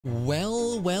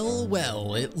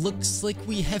Well, it looks like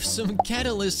we have some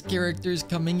catalyst characters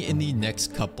coming in the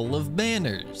next couple of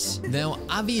banners. Now,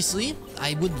 obviously,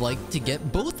 I would like to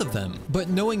get both of them, but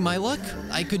knowing my luck,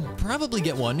 I could probably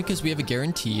get one because we have a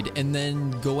guaranteed and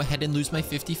then go ahead and lose my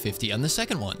 50-50 on the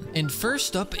second one. And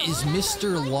first up is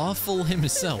Mr. Lawful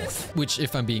himself, which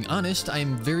if I'm being honest,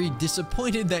 I'm very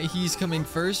disappointed that he's coming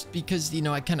first because, you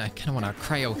know, I kind of want a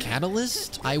cryo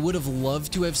catalyst. I would have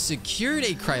loved to have secured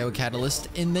a cryo catalyst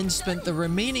and then spent the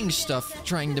remaining stuff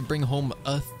trying to bring home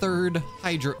a fourth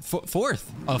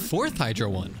Hydra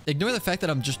one. Ignore the fact that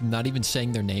I'm just not even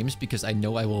saying their names because I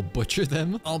know I will butcher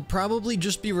them. I'll probably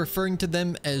just be referring to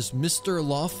them as Mr.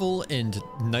 Lawful and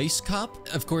Nice Cop.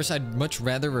 Of course, I'd much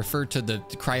rather refer to the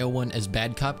cryo one as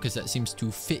Bad Cop because that seems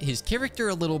to fit his character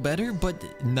a little better,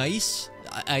 but Nice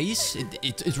Ice,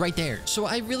 it's right there. So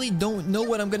I really don't know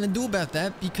what I'm gonna do about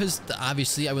that because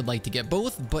obviously I would like to get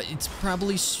both, but it's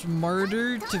probably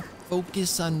smarter to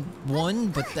focus on one,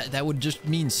 but that would just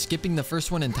mean skipping the first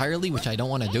one entirely, which I don't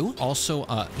want to do. Also,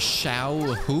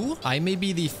 Xiao Hu. I may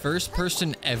be the first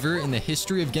person ever in the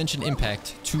history of Genshin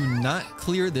Impact to not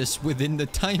clear this within the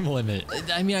time limit.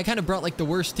 I mean, I kind of brought like the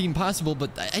worst team possible,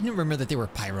 but I didn't remember that they were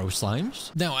pyro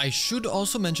slimes. Now, I should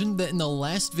also mention that in the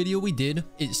last video we did,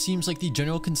 it seems like the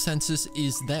general consensus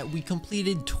is that we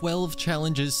completed 12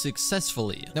 challenges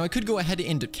successfully. Now, I could go ahead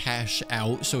and cash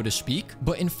out, so to speak,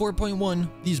 but in 4.1,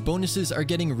 these bonuses are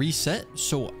getting reset,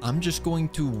 so I'm just going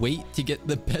to wait to get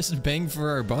the best bang for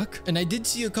our buck. And I did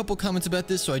see a couple comments about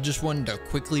this, so I just wanted to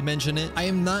quickly mention it. I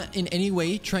am not in any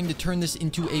way trying to turn this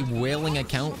into a whaling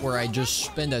account where I just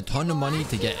spend a ton of money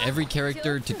to get every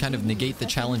character to kind of negate the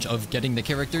challenge of getting the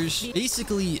characters.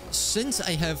 Basically, since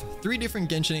I have 3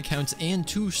 different Genshin accounts and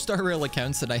 2 Star Rail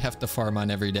accounts that I have to farm on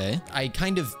every day, I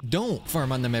kind of don't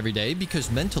farm on them every day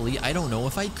because mentally I don't know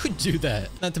if I could do that.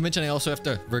 Not to mention I also have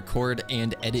to record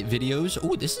and edit videos.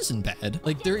 Oh, this isn't bad.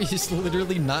 Like, there is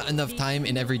literally not enough time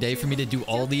in every day for me to do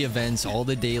all the events, all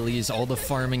the dailies, all the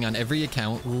farming on every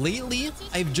account. Lately,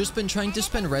 I've just been trying to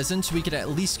spend resin so we could at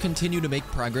least continue to make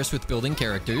progress with building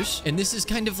characters. And this is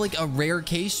kind of like a rare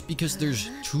case because there's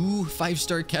 2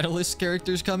 5-star catalyst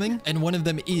characters coming, and one of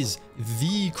them is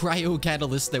the cryo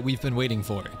catalyst that we've been waiting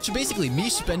for. So basically, me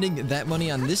spending that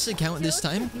money on this account this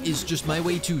time is just my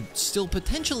way to still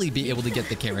potentially be able to get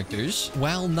the characters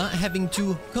while not having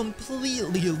to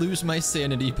completely lose my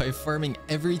sanity by farming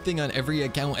everything on every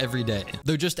account every day.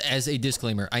 Though just as a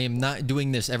disclaimer, I am not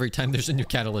doing this every time there's a new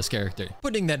catalyst character.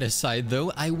 Putting that aside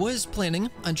though, I was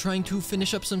planning on trying to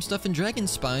finish up some stuff in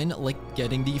Dragonspine, like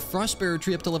getting the Frostbearer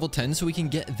tree up to level 10 so we can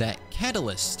get that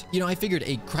catalyst. You know, I figured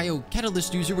a cryo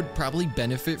catalyst user would probably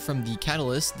benefit from the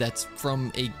catalyst that's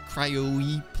from a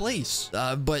cryo-y place.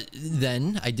 But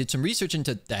then I did some research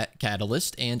into that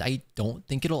catalyst and I don't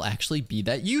think it'll actually be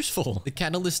that useful. The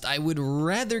catalyst I would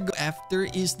rather go after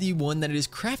is the one that is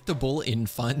craftable in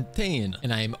Fontaine,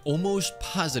 and I am almost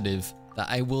positive that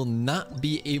I will not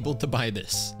be able to buy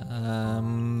this.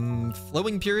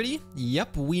 Flowing Purity?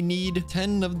 Yep, we need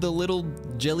 10 of the little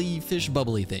jellyfish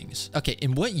bubbly things. Okay,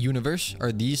 in what universe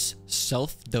are these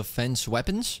self-defense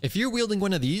weapons? If you're wielding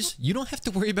one of these, you don't have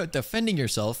to worry about defending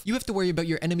yourself. You have to worry about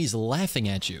your enemies laughing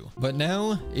at you. But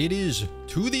now, it is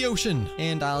to the ocean,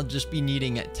 and I'll just be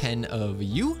needing 10 of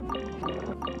you.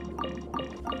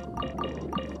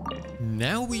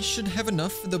 Now we should have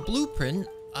enough for the blueprint.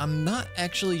 I'm not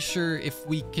actually sure if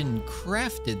we can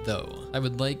craft it though. I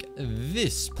would like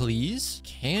this, please.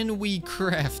 Can we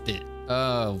craft it?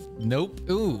 Nope.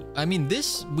 Ooh, I mean,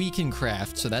 this we can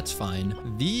craft, so that's fine.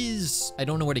 These, I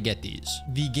don't know where to get these.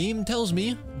 The game tells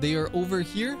me they are over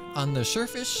here on the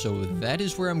surface, so that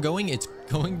is where I'm going. It's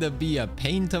going to be a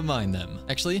pain to mine them.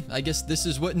 Actually, I guess this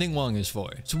is what Ningguang is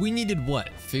for. So we needed, what,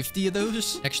 50 of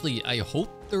those? Actually, I hope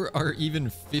there are even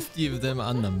 50 of them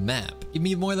on the map. Give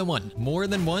me more than one. More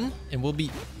than one, and we'll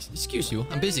be... Excuse you,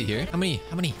 I'm busy here. How many?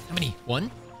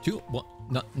 1, 2, 1,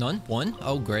 none? 1?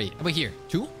 Oh, great. How about here?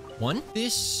 2? 1.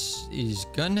 This is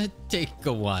gonna take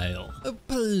a while. A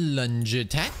plunge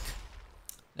attack.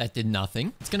 That did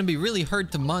nothing. It's gonna be really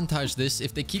hard to montage this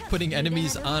if they keep putting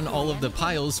enemies on all of the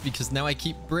piles because now I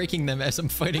keep breaking them as I'm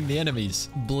fighting the enemies.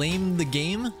 Blame the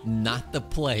game, not the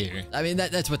player. I mean,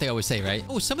 that's what they always say, right?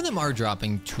 Oh, some of them are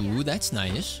dropping too. That's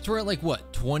nice. So we're at like,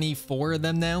 what, 24 of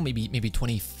them now? Maybe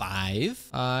 25?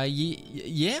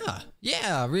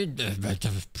 Yeah, we're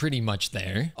pretty much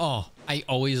there. Oh, I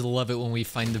always love it when we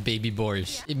find the baby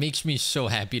boars. It makes me so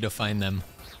happy to find them.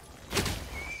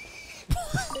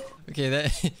 Okay,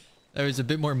 that was a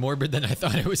bit more morbid than I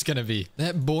thought it was gonna be.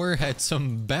 That boar had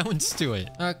some bounce to it.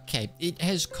 Okay, it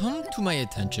has come to my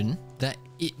attention that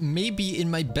it may be in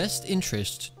my best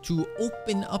interest to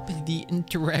open up the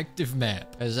interactive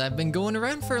map, as I've been going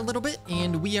around for a little bit,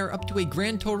 and we are up to a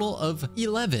grand total of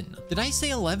 11. Did I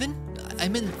say 11? I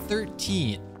meant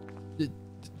 13.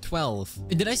 12.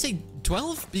 Did I say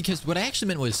 12? Because what I actually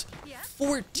meant was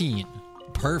 14.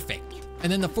 Perfect.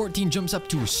 And then the 14 jumps up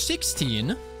to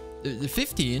 16.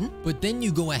 15, but then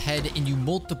you go ahead and you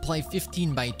multiply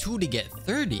 15 by 2 to get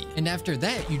 30. And after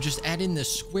that, you just add in the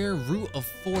square root of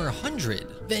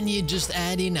 400. Then you just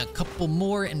add in a couple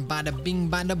more and bada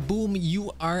bing, bada boom,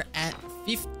 you are at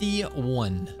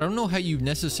 51. I don't know how you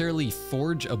necessarily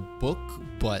forge a book,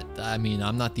 but I mean,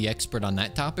 I'm not the expert on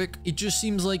that topic. It just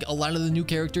seems like a lot of the new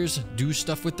characters do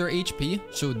stuff with their HP.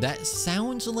 So that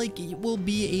sounds like it will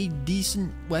be a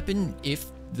decent weapon if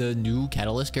the new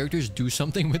Catalyst characters do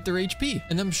something with their HP.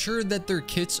 And I'm sure that their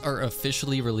kits are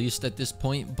officially released at this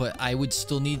point, but I would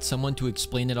still need someone to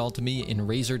explain it all to me in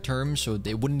Razor terms, so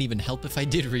it wouldn't even help if I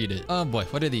did read it. Oh boy,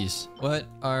 what are these? What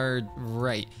are...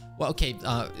 right. Well, okay,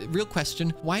 real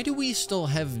question. Why do we still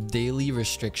have daily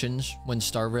restrictions when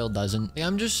Star Rail doesn't?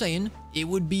 I'm just saying, it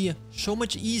would be so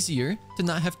much easier to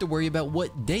not have to worry about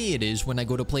what day it is when I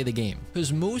go to play the game.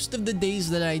 Because most of the days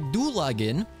that I do log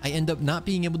in, I end up not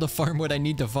being able to farm what I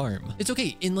need to farm. It's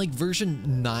okay, in like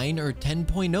version 9 or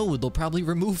 10.0, they'll probably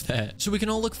remove that. So we can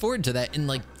all look forward to that in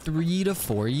like 3 to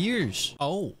 4 years.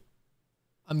 Oh.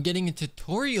 I'm getting a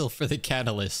tutorial for the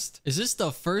Catalyst. Is this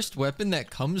the first weapon that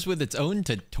comes with its own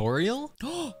tutorial?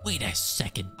 Oh, wait a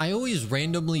second. I always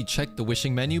randomly check the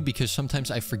wishing menu because sometimes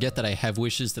I forget that I have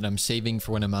wishes that I'm saving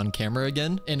for when I'm on camera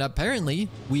again. And apparently,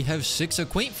 we have 6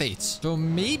 Acquaint Fates. So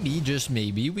maybe, just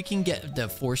maybe, we can get the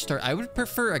 4-star. I would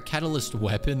prefer a Catalyst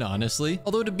weapon, honestly.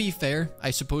 Although to be fair,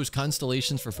 I suppose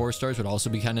Constellations for 4 stars would also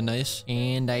be kind of nice.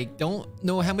 And I don't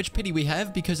know how much pity we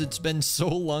have because it's been so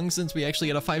long since we actually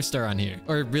got a 5-star on here.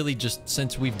 Or really just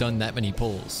since we've done that many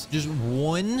pulls. Just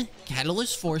 1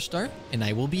 Catalyst 4-star and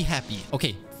I will be happy.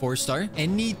 Okay, 4-star.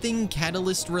 Anything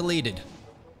Catalyst related?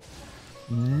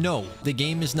 No, the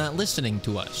game is not listening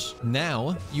to us.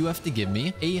 Now, you have to give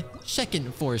me a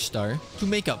second 4-star to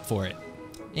make up for it.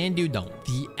 And you don't.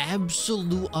 The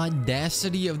absolute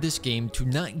audacity of this game to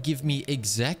not give me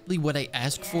exactly what I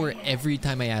ask for every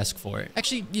time I ask for it.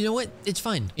 Actually, you know what? It's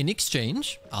fine. In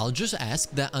exchange, I'll just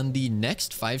ask that on the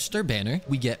next 5-star banner,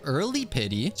 we get early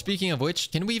pity. Speaking of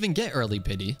which, can we even get early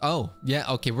pity? Oh,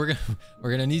 yeah, okay, we're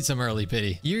gonna need some early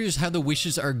pity. Here's how the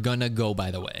wishes are gonna go,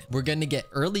 by the way. We're gonna get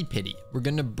early pity. We're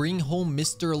gonna bring home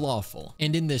Mr. Lawful.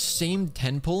 And in the same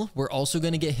 10 pull, we're also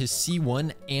gonna get his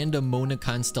C1 and a Mona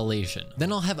Constellation.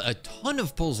 Then I'll have a ton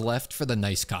of pulls left for the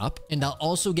nice cop, and I'll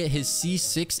also get his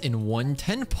C6 in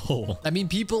 110 pull. I mean,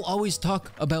 people always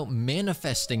talk about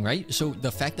manifesting, right? So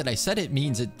the fact that I said it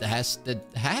means it has to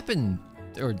happen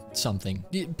or something.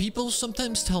 People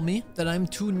sometimes tell me that I'm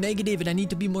too negative and I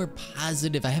need to be more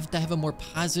positive. I have to have a more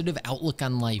positive outlook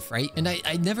on life, right? And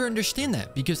I never understand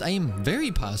that because I am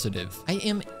very positive. I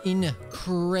am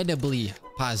incredibly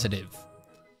positive.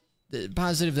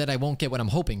 Positive that I won't get what I'm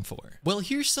hoping for. Well,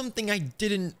 here's something I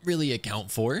didn't really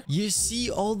account for. You see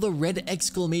all the red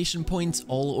exclamation points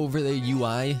all over the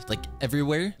UI, like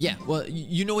everywhere? Yeah, well,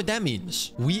 you know what that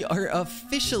means. We are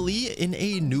officially in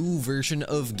a new version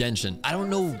of Genshin. I don't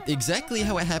know exactly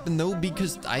how it happened though,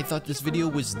 because I thought this video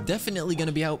was definitely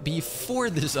gonna be out before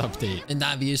this update. And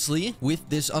obviously, with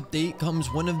this update comes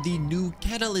one of the new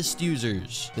Catalyst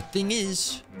users. The thing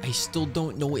is, I still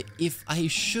don't know if I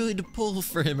should pull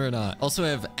for him or not. Also, I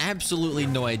have absolutely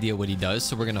no idea what he does,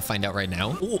 so we're gonna find out right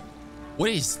now. Oh, what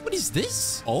is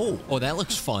this? Oh, that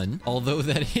looks fun. Although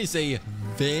that is a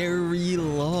very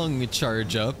long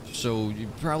charge up, so you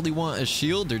probably want a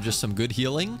shield or just some good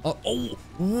healing.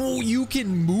 Oh, you can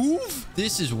move?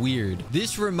 This is weird.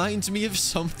 This reminds me of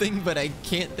something, but I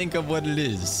can't think of what it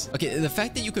is. Okay, the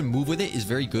fact that you can move with it is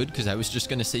very good, because I was just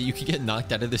gonna say you could get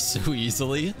knocked out of this so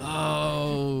easily.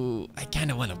 Oh, I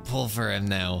kind of want to pull for him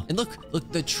now. And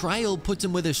look, the trial puts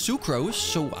him with a sucrose,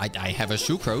 so I have a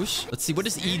sucrose. Let's see, what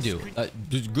does E do?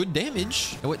 Good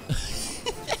damage. What?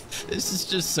 This is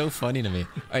just so funny to me.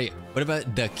 All right, what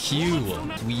about the Q?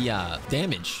 We,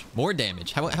 damage. More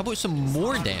damage. How about some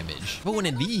more damage? How about one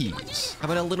of these? How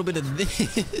about a little bit of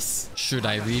this? Should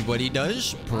I read what he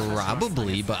does?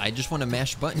 Probably, but I just want to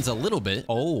mash buttons a little bit.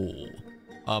 Oh,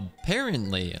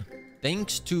 apparently,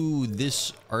 thanks to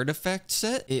this artifact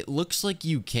set, it looks like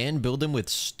you can build him with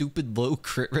stupid low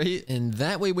crit rate. And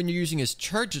that way, when you're using his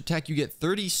charge attack, you get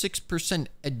 36%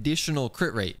 additional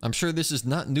crit rate. I'm sure this is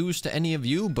not news to any of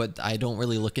you, but I don't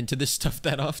really look into this stuff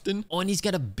that often. Oh, and he's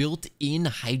got a built-in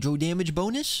hydro damage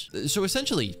bonus. So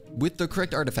essentially, with the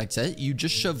correct artifact set, you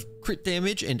just shove crit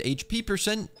damage and HP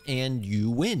percent, and you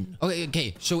win.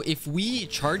 Okay, so if we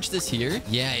charge this here,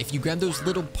 yeah, if you grab those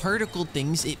little particle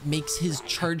things, it makes his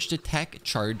charged attack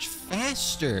charge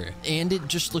faster. And it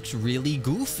just looks really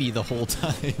goofy the whole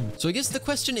time. So I guess the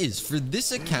question is, for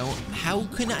this account, how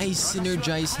can I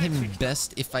synergize him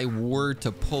best if I were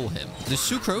to pull him? The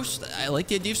Sucrose, I like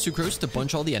the idea of Sucrose to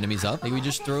bunch all the enemies up. Like we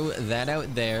just throw that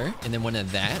out there, and then one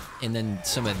of that, and then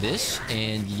some of this,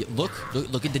 and look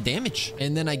at the damage.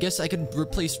 And then I guess I could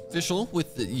replace Fischl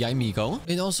with Yaimiko.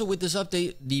 And also with this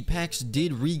update, the packs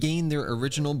did regain their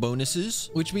original bonuses,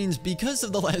 which means because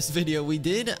of the last video we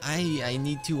did, I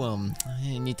need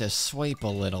to swipe a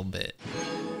little bit.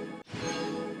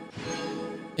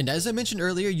 And as I mentioned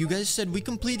earlier, you guys said we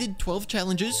completed 12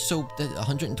 challenges, so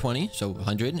 120, so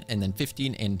 100, and then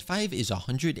 15 and 5 is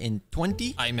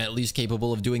 120. I'm at least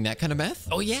capable of doing that kind of math.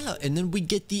 Oh yeah, and then we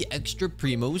get the extra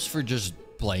primos for just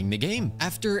playing the game.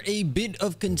 After a bit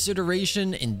of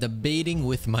consideration and debating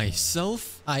with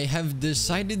myself, I have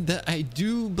decided that I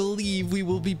do believe we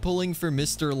will be pulling for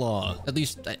Mr. Law. At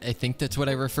least, I think that's what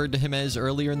I referred to him as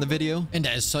earlier in the video. And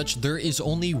as such, there is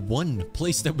only one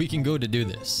place that we can go to do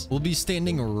this. We'll be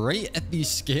standing right at the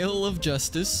scale of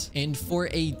justice. And for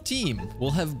a team,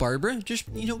 we'll have Barbara, just,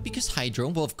 you know, because Hydro.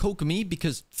 We'll have Kokomi,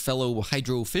 because fellow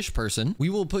Hydro fish person.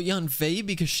 We will put Yanfei,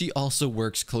 because she also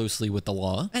works closely with the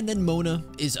law. And then Mona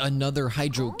is another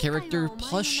Hydro character,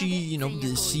 plus she, you know,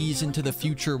 sees into the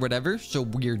future, whatever. So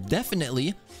we're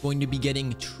definitely going to be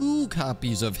getting 2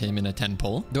 copies of him in a 10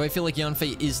 pull. Though I feel like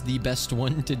Yanfei is the best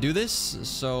one to do this.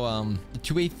 So,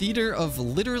 to a theater of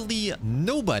literally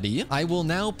nobody, I will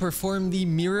now perform the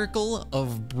miracle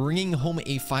of bringing home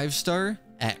a 5-star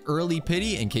at early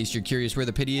pity. In case you're curious where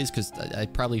the pity is, because I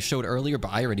probably showed earlier,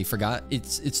 but I already forgot.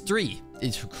 It's 3.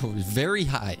 It's very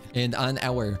high. And on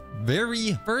our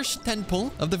very first 10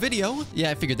 pull of the video,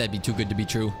 yeah, I figured that'd be too good to be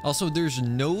true. Also, there's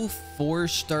no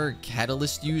 4-star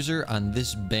catalyst user on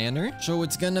this banner, so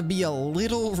it's gonna be a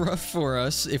little rough for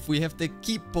us if we have to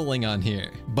keep pulling on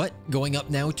here. But going up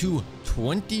now to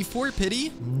 24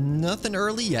 pity, nothing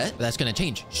early yet, but that's gonna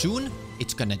change soon.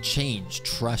 It's gonna change,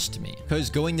 trust me,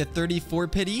 because going to 34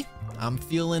 pity, I'm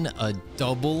feeling a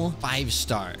double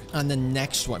 5-star on the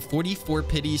next one. 44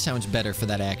 pity sounds better for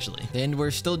that, actually. And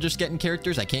we're still just getting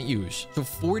characters I can't use. So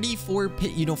 44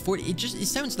 pity, you know, 40, it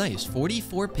sounds nice.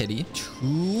 44 pity,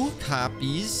 2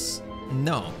 copies.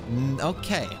 No,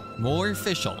 okay, more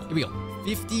official. Here we go,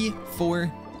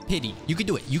 54 pity. You could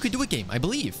do it. You could do it, game. I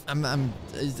believe.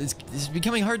 It's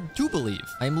becoming hard to believe.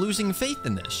 I'm losing faith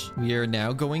in this. We are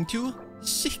now going to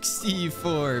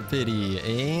 64 pity,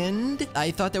 and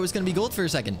I thought that was gonna be gold for a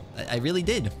second. I really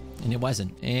did, and it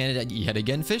wasn't. And yet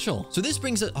again, Fischl. So this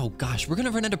brings us, oh gosh, we're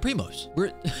gonna run out of primos.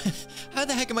 How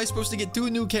the heck am I supposed to get 2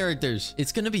 new characters?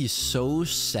 It's gonna be so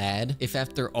sad if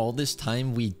after all this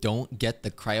time we don't get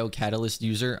the cryo catalyst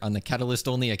user on the catalyst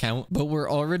only account, but we're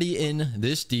already in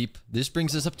this deep. This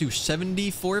brings us up to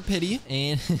 74 pity,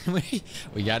 and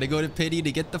we gotta go to pity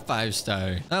to get the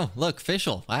 5-star. Oh, look,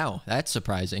 Fischl. Wow, that's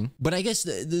surprising. But I guess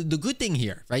the good thing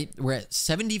here, right? We're at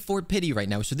 74 pity right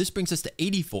now, so this brings us to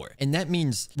 84. And that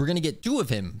means we're gonna get 2 of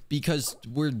him because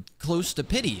we're close to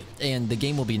pity, and the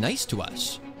game will be nice to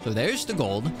us. So there's the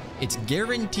gold. It's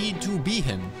guaranteed to be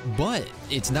him, but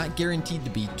it's not guaranteed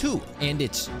to be 2. And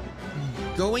it's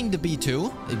going to be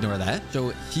 2. Ignore that. So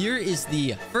here is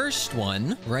the first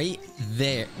one right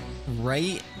there.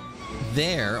 Right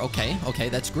there. Okay,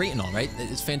 that's great and all, right?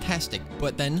 It's fantastic.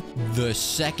 But then the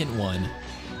second one.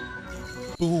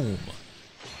 Boom.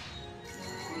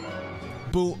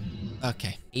 Boom.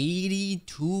 Okay.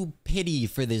 82 pity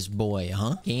for this boy,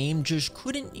 huh? Game just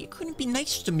couldn't be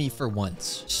nice to me for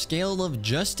once. Scale of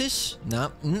justice?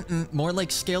 Nah, more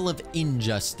like scale of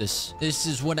injustice. This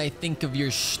is what I think of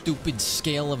your stupid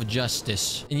scale of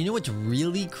justice. And you know what's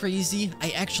really crazy?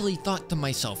 I actually thought to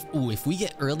myself, ooh, if we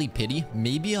get early pity,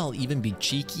 maybe I'll even be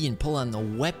cheeky and pull on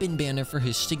the weapon banner for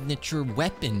his signature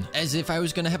weapon. As if I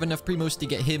was gonna have enough primos to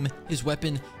get him, his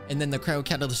weapon, and then the cryo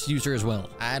catalyst user as well.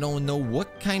 I don't know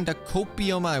what kind of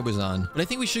copium I was on, but I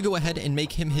think we should go ahead and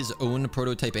make him his own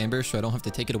prototype amber so I don't have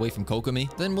to take it away from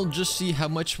Kokomi. Then we'll just see how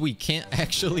much we can't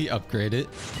actually upgrade it.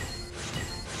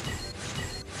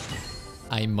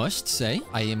 I must say,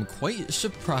 I am quite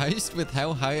surprised with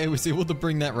how high I was able to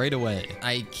bring that right away.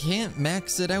 I can't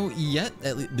max it out yet,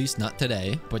 at least not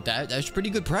today, but that's pretty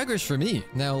good progress for me.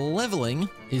 Now, leveling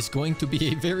is going to be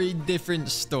a very different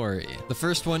story. The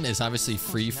first one is obviously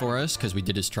free for us because we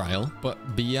did his trial,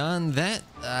 but beyond that,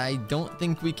 I don't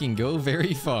think we can go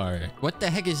very far. What the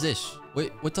heck is this?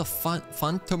 Wait, what's a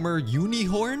Fontomer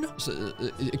Unihorn?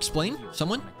 Explain?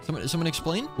 Someone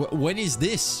explain? What is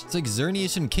this? It's like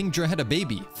Xerneas and Kingdra had a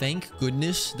baby. Thank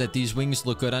goodness that these wings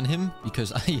look good on him,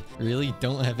 because I really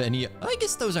don't have any... I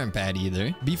guess those aren't bad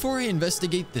either. Before I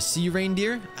investigate the sea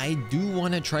reindeer, I do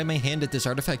want to try my hand at this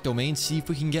artifact domain, see if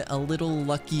we can get a little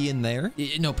lucky in there.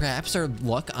 No, perhaps our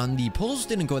luck on the poles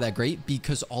didn't go that great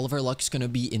because all of our luck's gonna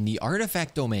be in the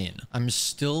artifact domain. I'm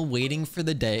still waiting for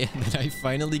the day that I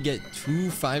finally get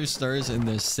 2 5 stars in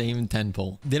the same 10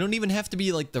 pole. They don't even have to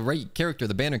be like the right character,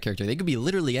 the banner character. They could be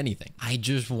literally anything. I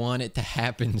just want it to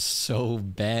happen so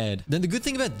bad. Then the good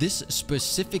thing about this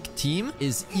specific team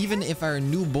is even if our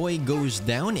new boy goes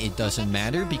down, it doesn't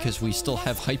matter because we still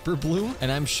have Hyper Bloom,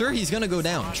 and I'm sure he's gonna go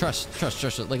down. Trust.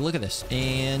 Like, look at this.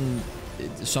 And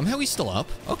somehow he's still up.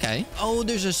 Okay. Oh,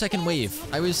 there's a second wave.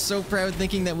 I was so proud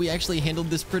thinking that we actually handled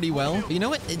this pretty well. But you know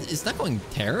what? It's not going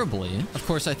terribly. Of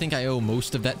course, I think I owe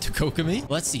most of that to Kokomi.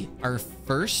 Let's see. Our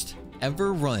first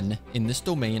ever run in this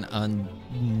domain on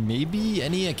maybe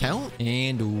any account,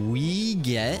 and we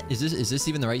get... Is this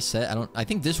even the right set? I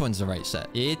think this one's the right set.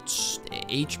 It's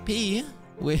HP.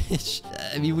 Which,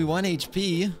 I mean, we want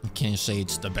HP. I can't say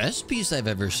it's the best piece I've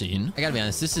ever seen. I gotta be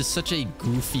honest, this is such a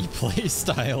goofy play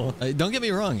style. Don't get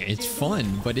me wrong, it's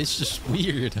fun, but it's just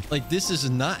weird. Like, this is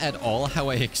not at all how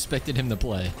I expected him to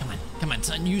play. Come on,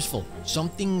 something useful.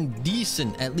 Something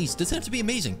decent, at least. Doesn't have to be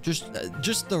amazing. Just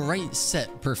the right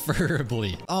set,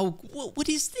 preferably. Oh, what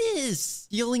is this?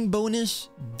 Healing bonus,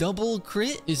 double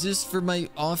crit? Is this for my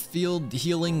off-field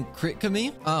healing crit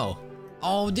Kami? Oh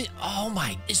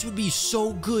my, this would be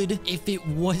so good if it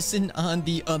wasn't on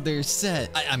the other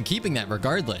set. I'm keeping that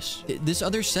regardless. This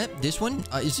other set, this one,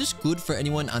 is this good for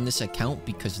anyone on this account?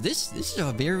 Because this is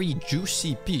a very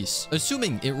juicy piece.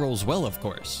 Assuming it rolls well, of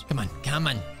course.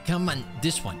 Come on,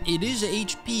 this one. It is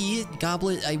HP.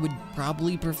 Goblet, I would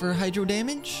probably prefer hydro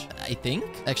damage, I think.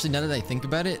 Actually, now that I think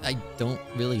about it, I don't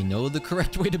really know the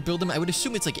correct way to build him. I would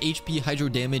assume it's like HP, hydro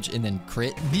damage, and then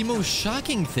crit. The most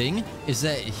shocking thing is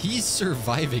that he's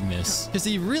surviving this, because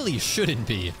he really shouldn't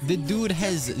be. The dude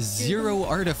has 0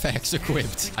 artifacts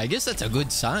equipped. I guess that's a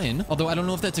good sign. Although I don't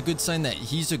know if that's a good sign that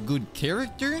he's a good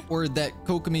character or that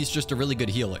Kokomi's just a really good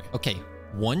healer. Okay.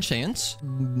 One chance.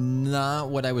 Not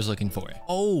what I was looking for.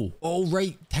 Oh,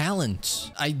 right. Talents.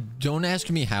 Don't ask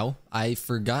me how. I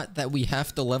forgot that we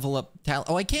have to level up talent.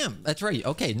 Oh, I can. That's right.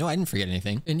 Okay. No, I didn't forget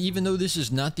anything. And even though this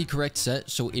is not the correct set,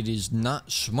 so it is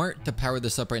not smart to power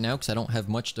this up right now because I don't have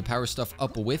much to power stuff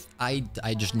up with. I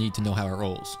just need to know how it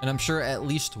rolls. And I'm sure at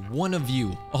least one of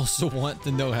you also want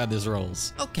to know how this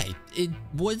rolls. Okay. It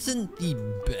wasn't the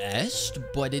best,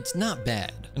 but it's not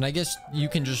bad. And I guess you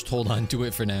can just hold on to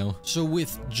it for now. So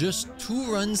with just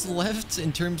 2 runs left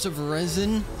in terms of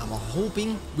resin, I'm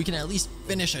hoping we can at least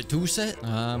finish a 2 set.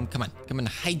 Come on,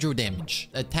 hydro damage,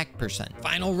 attack percent.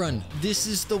 Final run. This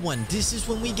is the one. This is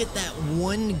when we get that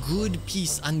one good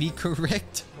piece on the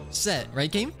correct set.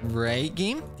 Right game? Right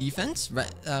game? Defense?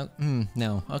 Right?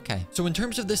 No. Okay. So in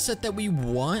terms of the set that we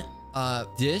want,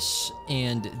 this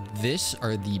and this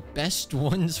are the best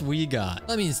ones we got.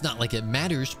 I mean, it's not like it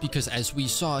matters because as we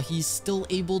saw, he's still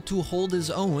able to hold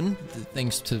his own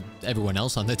thanks to everyone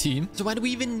else on the team. So why do we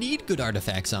even need good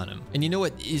artifacts on him? And you know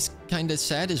what is kind of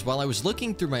sad is while I was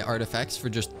looking through my artifacts for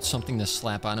just something to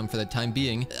slap on him for the time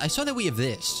being, I saw that we have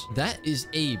this. That is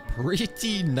a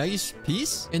pretty nice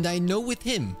piece. And I know with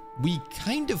him, we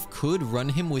kind of could run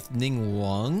him with Ning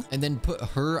Wang and then put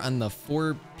her on the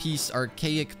 4-piece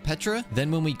Archaic Petra. Then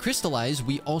when we crystallize,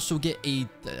 we also get a,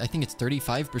 I think it's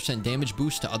 35% damage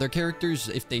boost to other characters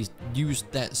if they use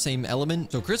that same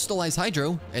element. So crystallize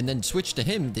Hydro and then switch to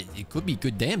him. It could be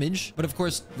good damage. But of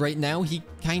course, right now, he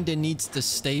kind of needs to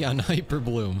stay on Hyper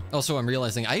Bloom. Also, I'm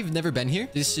realizing I've never been here.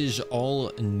 This is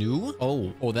all new.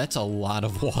 Oh, that's a lot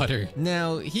of water.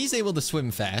 Now, he's able to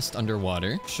swim fast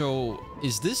underwater. So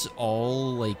is this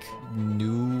all like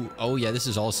new? Oh yeah, this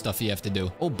is all stuff you have to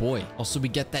do. Oh boy. Also, we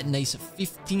get that nice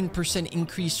 15%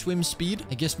 increased swim speed.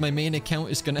 I guess my main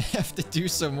account is gonna have to do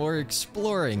some more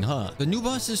exploring, huh? The new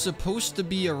boss is supposed to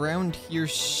be around here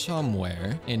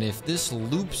somewhere. And if this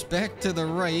loops back to the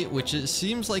right, which it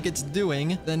seems like it's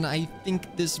doing, then I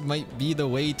think this might be the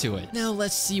way to it. Now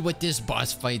let's see what this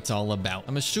boss fight's all about.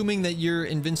 I'm assuming that you're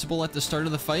invincible at the start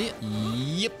of the fight.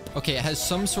 Yep. Okay, it has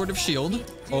some sort of shield.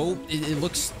 Oh, it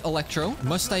looks electro.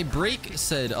 Must I break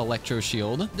said electro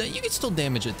shield? You can still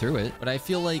damage it through it, but I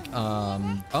feel like,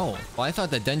 oh, well, I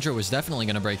thought that Dendro was definitely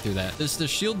going to break through that. Does the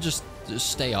shield just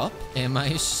stay up? Am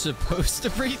I supposed to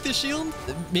break the shield?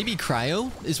 Maybe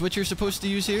cryo is what you're supposed to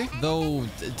use here? Though,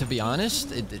 to be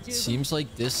honest, it seems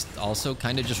like this also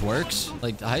kind of just works.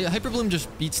 Like, Hyper Bloom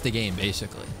just beats the game,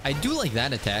 basically. I do like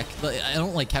that attack. I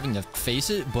don't like having to face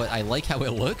it, but I like how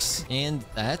it looks. And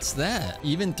that's that.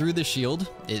 Even through the shield,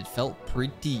 it felt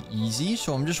pretty easy.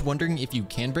 So I'm just wondering if you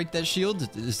can break that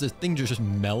shield. Does the thing just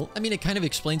melt? I mean, it kind of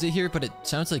explains it here, but it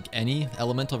sounds like any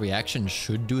elemental reaction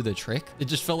should do the trick. It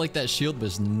just felt like that shield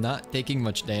was not taking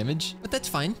much damage, but that's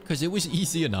fine because it was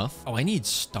easy enough. Oh, I need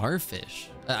starfish.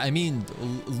 I mean,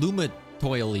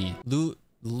 lumatoily.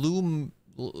 Lumitoily.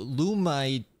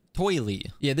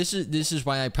 Yeah, this is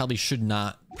why I probably should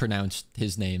not pronounce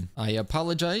his name. I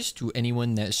apologize to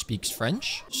anyone that speaks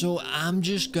French. So I'm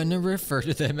just gonna refer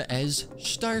to them as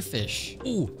starfish.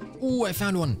 Ooh, I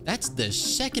found one. That's the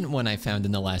second one I found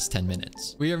in the last 10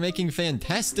 minutes. We are making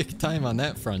fantastic time on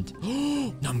that front.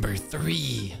 Number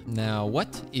 3. Now,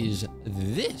 what is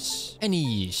this?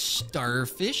 Any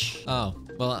starfish? Oh,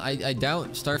 well, I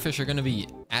doubt starfish are gonna be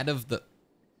out of the...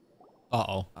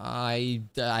 Uh-oh. I'm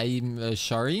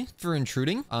sorry for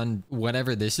intruding on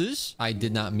whatever this is. I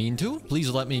did not mean to. Please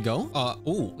let me go.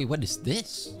 Oh, wait, what is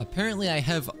this? Apparently I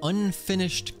have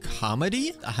unfinished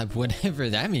comedy? Whatever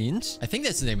that means. I think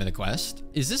that's the name of the quest.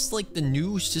 Is this like the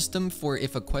new system for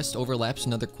if a quest overlaps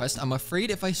another quest? I'm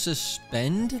afraid if I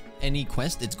suspend any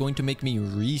quest, it's going to make me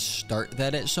restart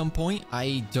that at some point.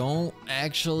 I don't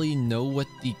actually know what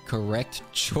the correct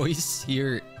choice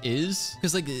here is.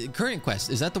 Because like current quest,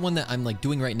 is that the one that I'm like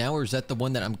doing right now, or is that the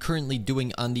one that I'm currently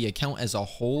doing on the account as a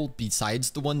whole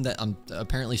besides the one that I'm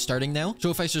apparently starting now?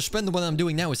 So if I suspend the one I'm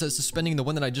doing now, is that suspending the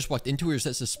one that I just walked into, or is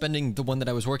that suspending the one that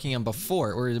I was working on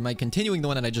before, or am I continuing the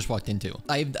one that I just walked into?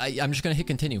 I'm just gonna hit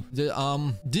continue.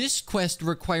 This quest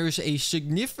requires a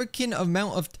significant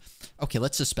amount of... Okay,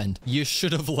 let's suspend. You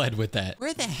should have led with that.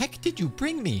 Where the heck did you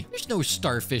bring me? There's no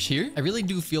starfish here. I really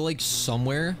do feel like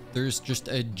somewhere there's just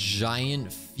a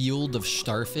giant field of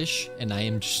starfish, and I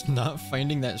am just not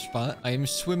finding that spot. I am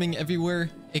swimming everywhere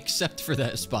except for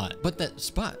that spot. But that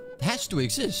spot has to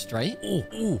exist, right?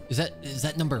 Oh, is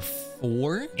that number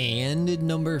 4 and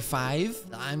number 5?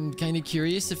 I'm kind of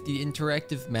curious if the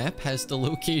interactive map has the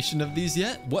location of these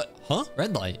yet. What? Huh?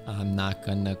 Red light. I'm not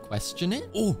gonna question it.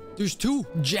 Oh, there's 2.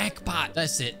 Jackpot.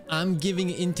 That's it. I'm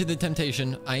giving into the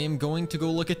temptation. I am going to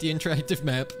go look at the interactive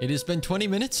map. It has been 20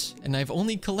 minutes and I've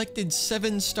only collected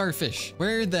 7 starfish.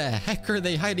 Where the heck are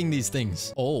they hiding these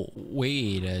things? Oh,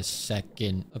 wait a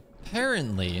second.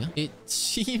 Apparently, it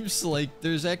seems like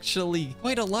there's actually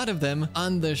quite a lot of them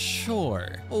on the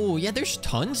shore. Oh, yeah, there's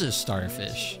tons of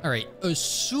starfish. All right,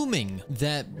 assuming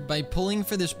that by pulling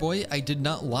for this boy, I did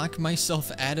not lock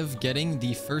myself out of getting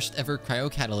the first ever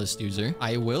cryo catalyst user,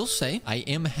 I will say I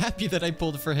am happy that I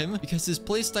pulled for him because his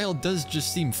playstyle does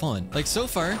just seem fun. Like, so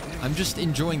far, I'm just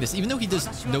enjoying this. Even though he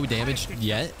does no damage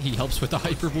yet, he helps with the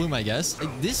hyper bloom, I guess.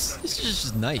 Like, this is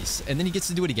just nice. And then he gets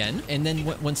to do it again. And then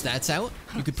once that's out,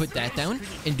 you could put that down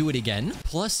and do it again.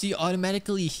 Plus, he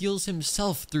automatically heals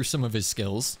himself through some of his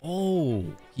skills. Oh,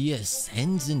 he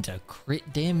ascends into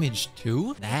crit damage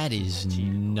too? That is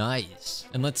nice.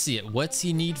 And let's see it. What's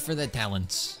he need for the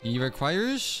talents? He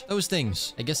requires those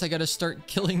things. I guess I gotta start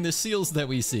killing the seals that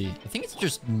we see. I think it's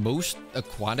just most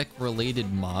aquatic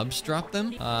related mobs drop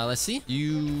them. Let's see.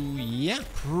 Yeah,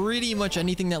 pretty much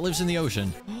anything that lives in the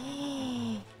ocean.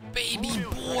 Baby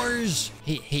boars.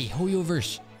 Hey,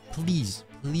 Hoyoverse. Please,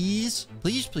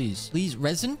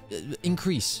 resin,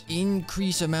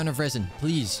 increase amount of resin,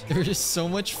 please. There is so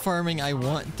much farming I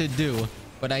want to do,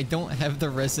 but I don't have the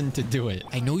resin to do it.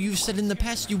 I know you've said in the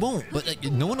past you won't, but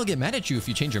no one will get mad at you if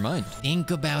you change your mind.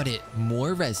 Think about it.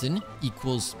 More resin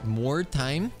equals more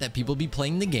time that people be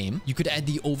playing the game. You could add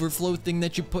the overflow thing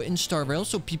that you put in Star Rail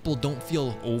so people don't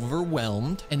feel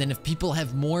overwhelmed. And then if people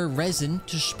have more resin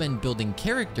to spend building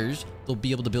characters, they'll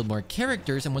be able to build more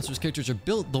characters, and once those characters are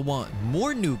built, they'll want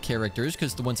more new characters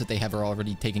because the ones that they have are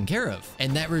already taken care of.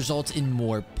 And that results in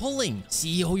more pulling.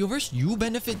 See, Hoyoverse, you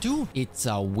benefit too. It's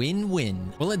a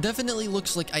win-win. Well, it definitely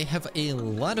looks like I have a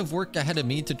lot of work ahead of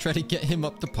me to try to get him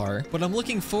up to par, but I'm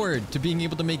looking forward to being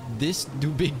able to make this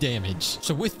do big damage.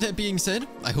 So with that being said,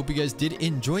 I hope you guys did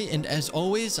enjoy, and as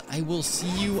always, I will see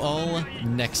you all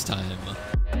next time.